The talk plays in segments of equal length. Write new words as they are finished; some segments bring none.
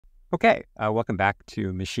Welcome back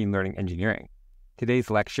to Machine Learning Engineering. Today's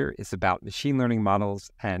lecture is about machine learning models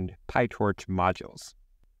and PyTorch modules.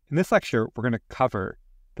 In this lecture, we're going to cover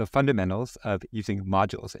the fundamentals of using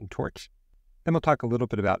modules in Torch. Then we'll talk a little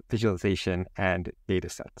bit about visualization and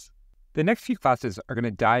datasets. The next few classes are going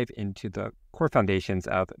to dive into the core foundations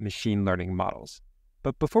of machine learning models.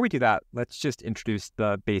 But before we do that, let's just introduce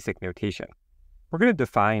the basic notation. We're going to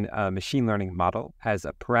define a machine learning model as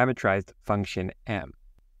a parameterized function M.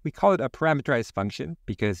 We call it a parameterized function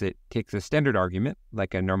because it takes a standard argument,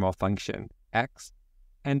 like a normal function x,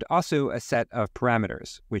 and also a set of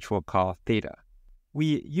parameters, which we'll call theta.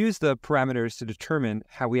 We use the parameters to determine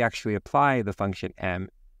how we actually apply the function M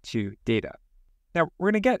to data. Now, we're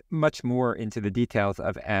going to get much more into the details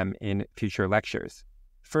of M in future lectures.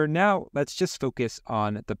 For now, let's just focus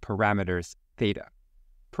on the parameters theta.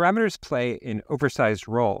 Parameters play an oversized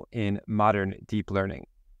role in modern deep learning,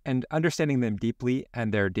 and understanding them deeply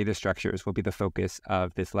and their data structures will be the focus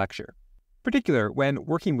of this lecture. In particular, when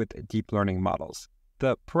working with deep learning models,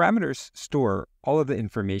 the parameters store all of the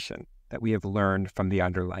information that we have learned from the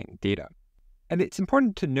underlying data. And it's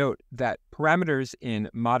important to note that parameters in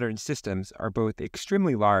modern systems are both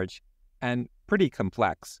extremely large and pretty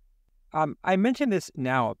complex. I mention this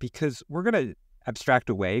now because we're going to abstract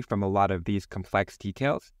away from a lot of these complex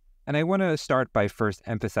details, and I want to start by first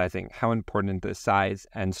emphasizing how important the size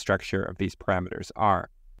and structure of these parameters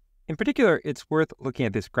are. In particular, it's worth looking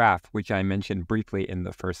at this graph, which I mentioned briefly in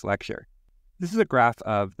the first lecture. This is a graph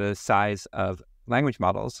of the size of language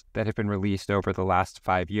models that have been released over the last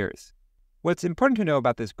 5 years. What's important to know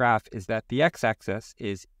about this graph is that the x-axis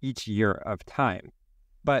is each year of time,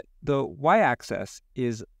 but the y-axis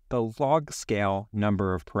is the log scale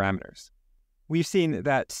number of parameters. We've seen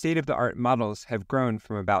that state-of-the-art models have grown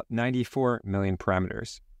from about 94 million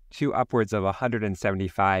parameters to upwards of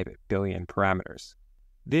 175 billion parameters.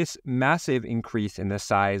 This massive increase in the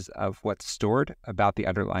size of what's stored about the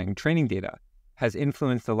underlying training data has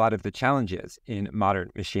influenced a lot of the challenges in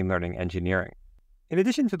modern machine learning engineering. In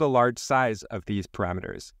addition to the large size of these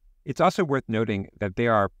parameters, it's also worth noting that they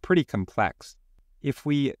are pretty complex. If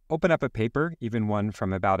we open up a paper, even one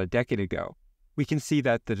from about a decade ago, we can see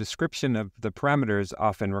that the description of the parameters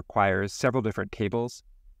often requires several different tables,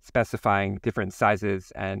 specifying different sizes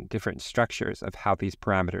and different structures of how these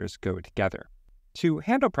parameters go together. To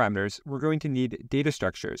handle parameters, we're going to need data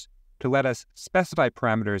structures to let us specify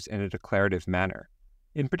parameters in a declarative manner.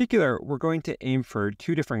 In particular, we're going to aim for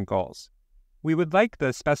two different goals. We would like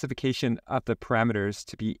the specification of the parameters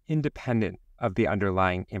to be independent of the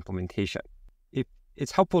underlying implementation. If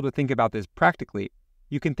it's helpful to think about this practically,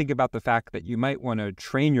 you can think about the fact that you might want to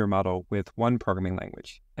train your model with one programming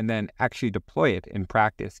language and then actually deploy it in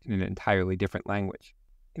practice in an entirely different language.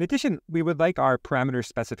 In addition, we would like our parameter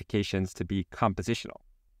specifications to be compositional.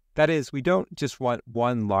 That is, we don't just want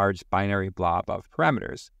one large binary blob of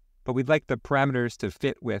parameters, but we'd like the parameters to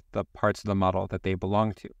fit with the parts of the model that they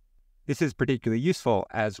belong to. This is particularly useful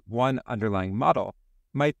as one underlying model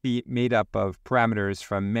might be made up of parameters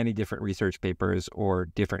from many different research papers or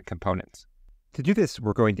different components. To do this,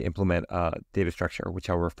 we're going to implement a data structure, which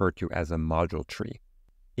I'll refer to as a module tree.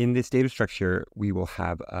 In this data structure, we will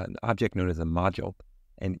have an object known as a module,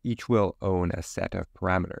 and each will own a set of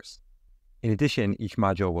parameters. In addition, each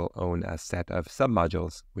module will own a set of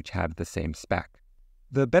submodules, which have the same spec.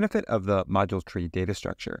 The benefit of the module tree data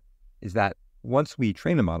structure is that once we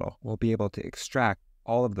train a model, we'll be able to extract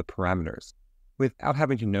all of the parameters without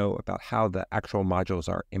having to know about how the actual modules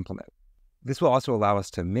are implemented. This will also allow us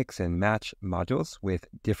to mix and match modules with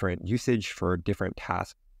different usage for different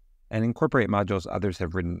tasks and incorporate modules others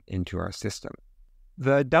have written into our system.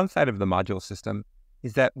 The downside of the module system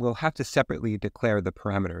is that we'll have to separately declare the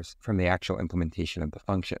parameters from the actual implementation of the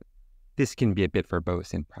function. This can be a bit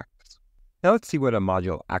verbose in practice. Now let's see what a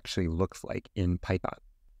module actually looks like in Python.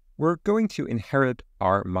 We're going to inherit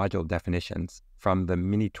our module definitions from the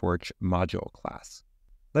MiniTorch module class.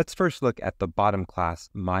 Let's first look at the bottom class,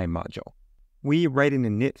 myModule. We write an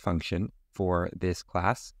init function for this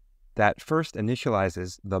class that first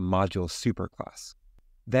initializes the module superclass.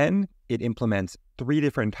 Then it implements 3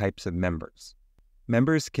 different types of members.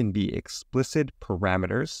 Members can be explicit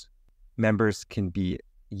parameters, members can be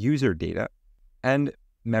user data, and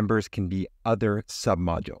members can be other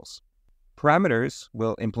submodules. Parameters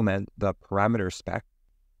will implement the parameter spec.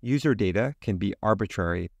 User data can be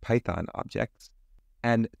arbitrary Python objects.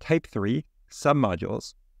 And type 3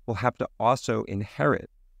 submodules will have to also inherit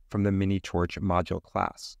from the MiniTorch module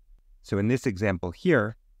class. So in this example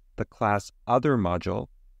here, the class other module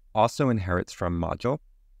also inherits from module,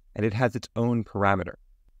 and it has its own parameter.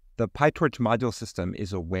 The PyTorch module system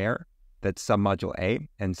is aware that submodule A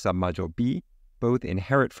and submodule B both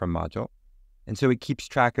inherit from module, and so it keeps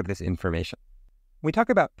track of this information. When we talk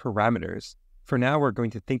about parameters, for now we're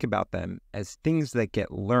going to think about them as things that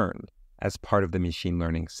get learned as part of the machine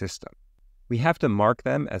learning system. We have to mark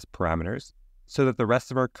them as parameters so that the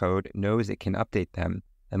rest of our code knows it can update them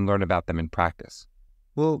and learn about them in practice.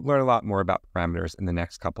 We'll learn a lot more about parameters in the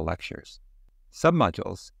next couple lectures.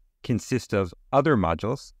 Submodules consist of other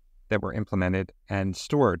modules that were implemented and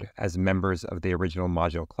stored as members of the original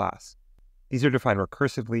module class. These are defined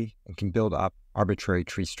recursively and can build up arbitrary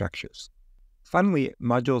tree structures. Finally,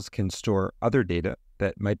 modules can store other data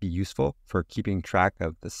that might be useful for keeping track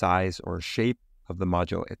of the size or shape of the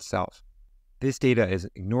module itself. This data is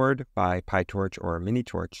ignored by PyTorch or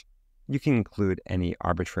MiniTorch. You can include any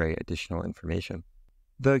arbitrary additional information.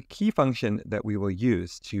 The key function that we will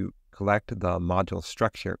use to collect the module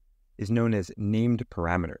structure is known as named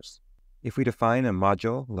parameters. If we define a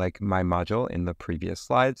module like my module in the previous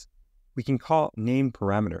slides, we can call named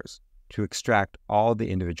parameters to extract all the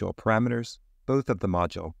individual parameters, both of the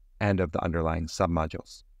module and of the underlying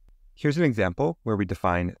submodules. Here's an example where we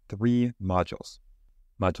define 3 modules: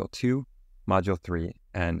 Module 2, Module 3,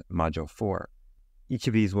 and Module 4. Each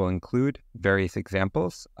of these will include various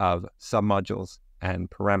examples of submodules and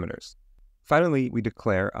parameters. Finally, we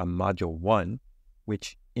declare a Module 1,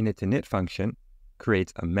 which in its init function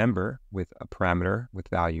creates a member with a parameter with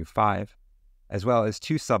value 5, as well as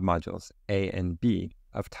 2 submodules, A and B,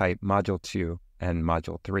 of type Module 2 and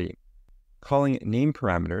Module 3. Calling name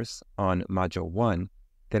parameters on Module 1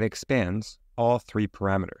 then expands all 3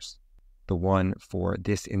 parameters, the one for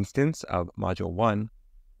this instance of Module 1,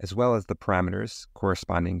 as well as the parameters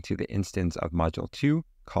corresponding to the instance of Module 2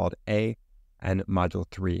 called A and Module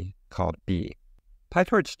 3 called B.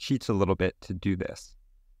 PyTorch cheats a little bit to do this.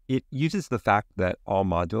 It uses the fact that all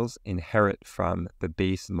modules inherit from the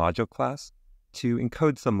base module class to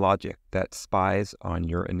encode some logic that spies on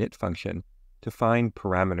your init function to find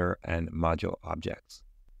parameter and module objects.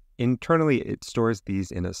 Internally, it stores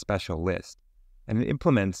these in a special list, and it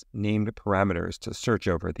implements named parameters to search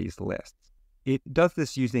over these lists. It does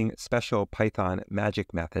this using special Python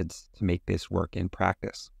magic methods to make this work in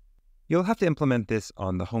practice. You'll have to implement this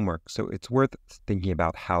on the homework, so it's worth thinking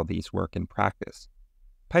about how these work in practice.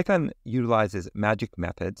 Python utilizes magic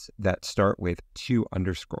methods that start with 2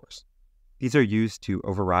 underscores. These are used to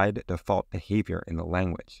override default behavior in the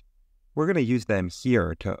language. We're going to use them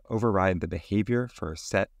here to override the behavior for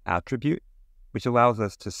set attribute, which allows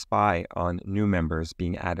us to spy on new members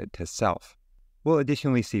being added to self. We'll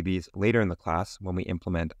additionally see these later in the class when we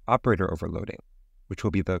implement operator overloading, which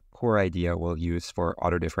will be the core idea we'll use for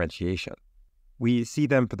auto-differentiation. We see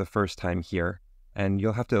them for the first time here, and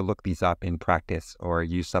you'll have to look these up in practice or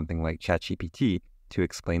use something like ChatGPT to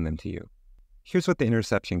explain them to you. Here's what the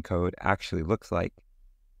interception code actually looks like.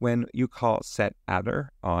 When you call setAttr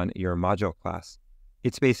on your module class,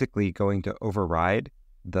 it's basically going to override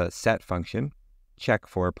the set function, check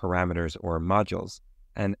for parameters or modules,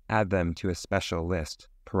 and add them to a special list,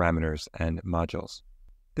 parameters and modules.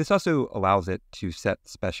 This also allows it to set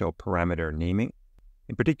special parameter naming.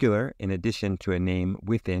 In particular, in addition to a name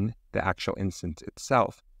within the actual instance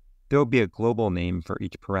itself, there will be a global name for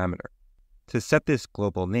each parameter. To set this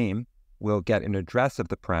global name, we'll get an address of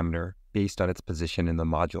the parameter based on its position in the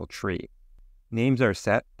module tree. Names are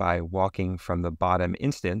set by walking from the bottom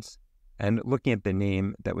instance and looking at the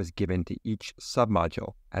name that was given to each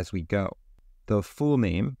submodule as we go. The full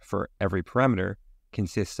name for every parameter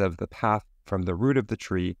consists of the path from the root of the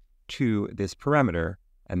tree to this parameter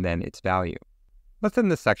and then its value. Let's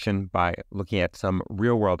end this section by looking at some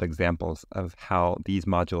real-world examples of how these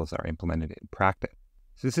modules are implemented in practice.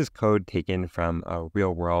 So this is code taken from a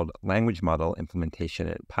real-world language model implementation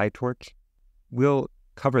in PyTorch. We'll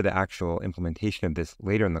cover the actual implementation of this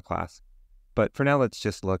later in the class, but for now let's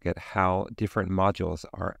just look at how different modules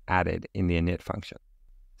are added in the init function.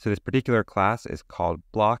 So this particular class is called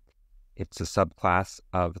block. It's a subclass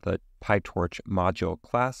of the PyTorch module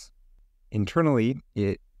class. Internally,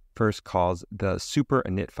 it first calls the super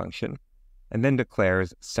init function and then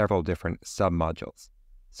declares several different submodules.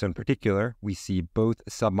 So in particular, we see both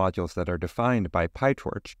submodules that are defined by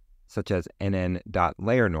PyTorch, such as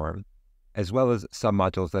nn.layernorm, as well as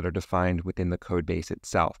submodules that are defined within the codebase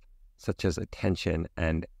itself, such as attention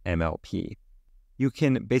and MLP. You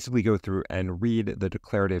can basically go through and read the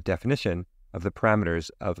declarative definition of the parameters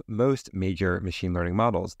of most major machine learning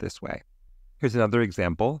models this way. Here's another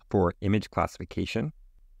example for image classification.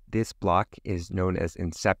 This block is known as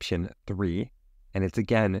Inception 3, and it's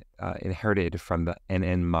again inherited from the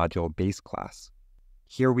NN module base class.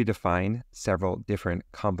 Here we define several different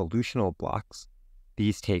convolutional blocks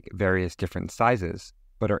These take various different sizes,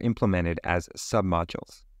 but are implemented as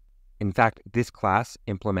submodules. In fact, this class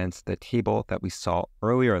implements the table that we saw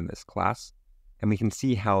earlier in this class, and we can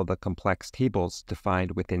see how the complex tables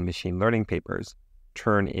defined within machine learning papers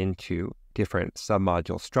turn into different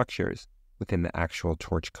submodule structures within the actual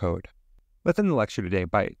Torch code. Let's end the lecture today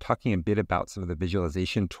by talking a bit about some of the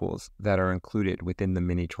visualization tools that are included within the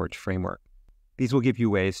MiniTorch framework. These will give you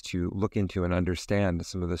ways to look into and understand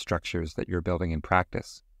some of the structures that you're building in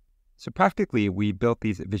practice. So practically, we built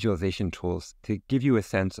these visualization tools to give you a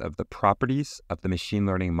sense of the properties of the machine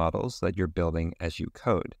learning models that you're building as you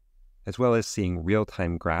code, as well as seeing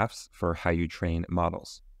real-time graphs for how you train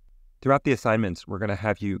models. Throughout the assignments, we're going to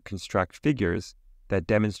have you construct figures that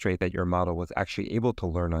demonstrate that your model was actually able to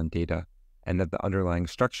learn on data and that the underlying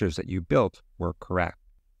structures that you built were correct.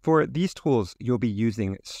 For these tools, you'll be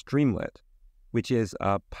using Streamlit, which is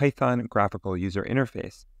a Python graphical user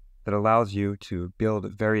interface that allows you to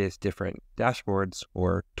build various different dashboards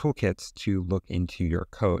or toolkits to look into your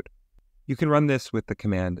code. You can run this with the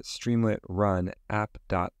command streamlit run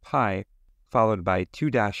app.py followed by 2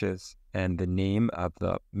 dashes and the name of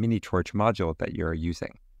the MiniTorch module that you're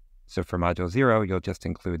using. So for module 0, you'll just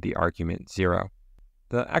include the argument 0.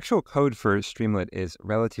 The actual code for Streamlit is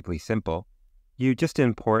relatively simple. You just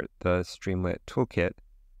import the Streamlit toolkit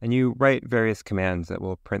and you write various commands that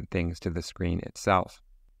will print things to the screen itself.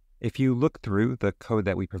 If you look through the code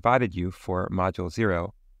that we provided you for module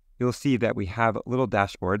 0, you'll see that we have little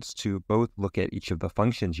dashboards to both look at each of the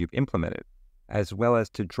functions you've implemented, as well as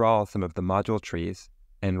to draw some of the module trees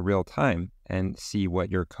in real time and see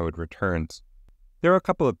what your code returns. There are a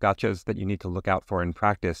couple of gotchas that you need to look out for in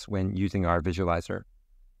practice when using our visualizer.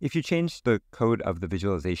 If you change the code of the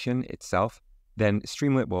visualization itself, then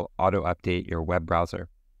Streamlit will auto-update your web browser.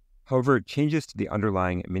 However, changes to the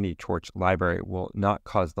underlying MiniTorch library will not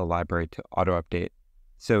cause the library to auto-update,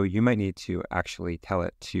 so you might need to actually tell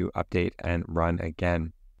it to update and run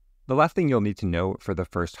again. The last thing you'll need to know for the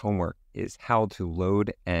first homework is how to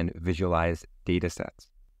load and visualize datasets.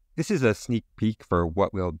 This is a sneak peek for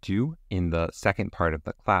what we'll do in the second part of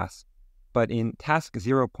the class, but in task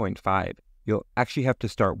 0.5, you'll actually have to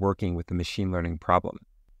start working with the machine learning problem.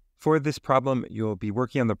 For this problem, you'll be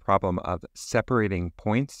working on the problem of separating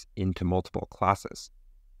points into multiple classes.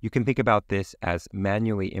 You can think about this as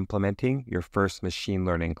manually implementing your first machine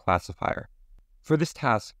learning classifier. For this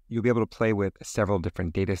task, you'll be able to play with several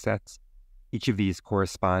different data sets. Each of these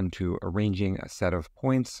correspond to arranging a set of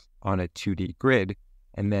points on a 2D grid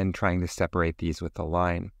and then trying to separate these with a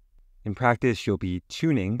line. In practice, you'll be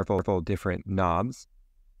tuning several different knobs.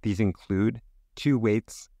 These include 2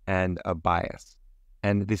 weights and a bias.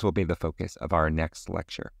 And this will be the focus of our next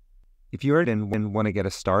lecture. If you want to get a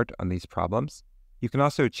start on these problems, you can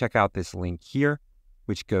also check out this link here,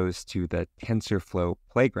 which goes to the TensorFlow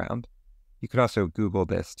playground. You can also Google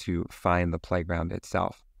this to find the playground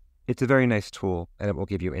itself. It's a very nice tool, and it will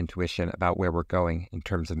give you intuition about where we're going in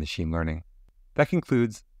terms of machine learning. That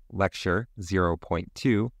concludes lecture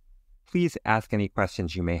 0.2. Please ask any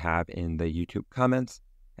questions you may have in the YouTube comments.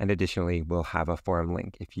 And additionally, we'll have a forum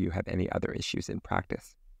link if you have any other issues in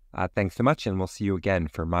practice. Thanks so much, and we'll see you again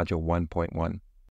for Module 1.1.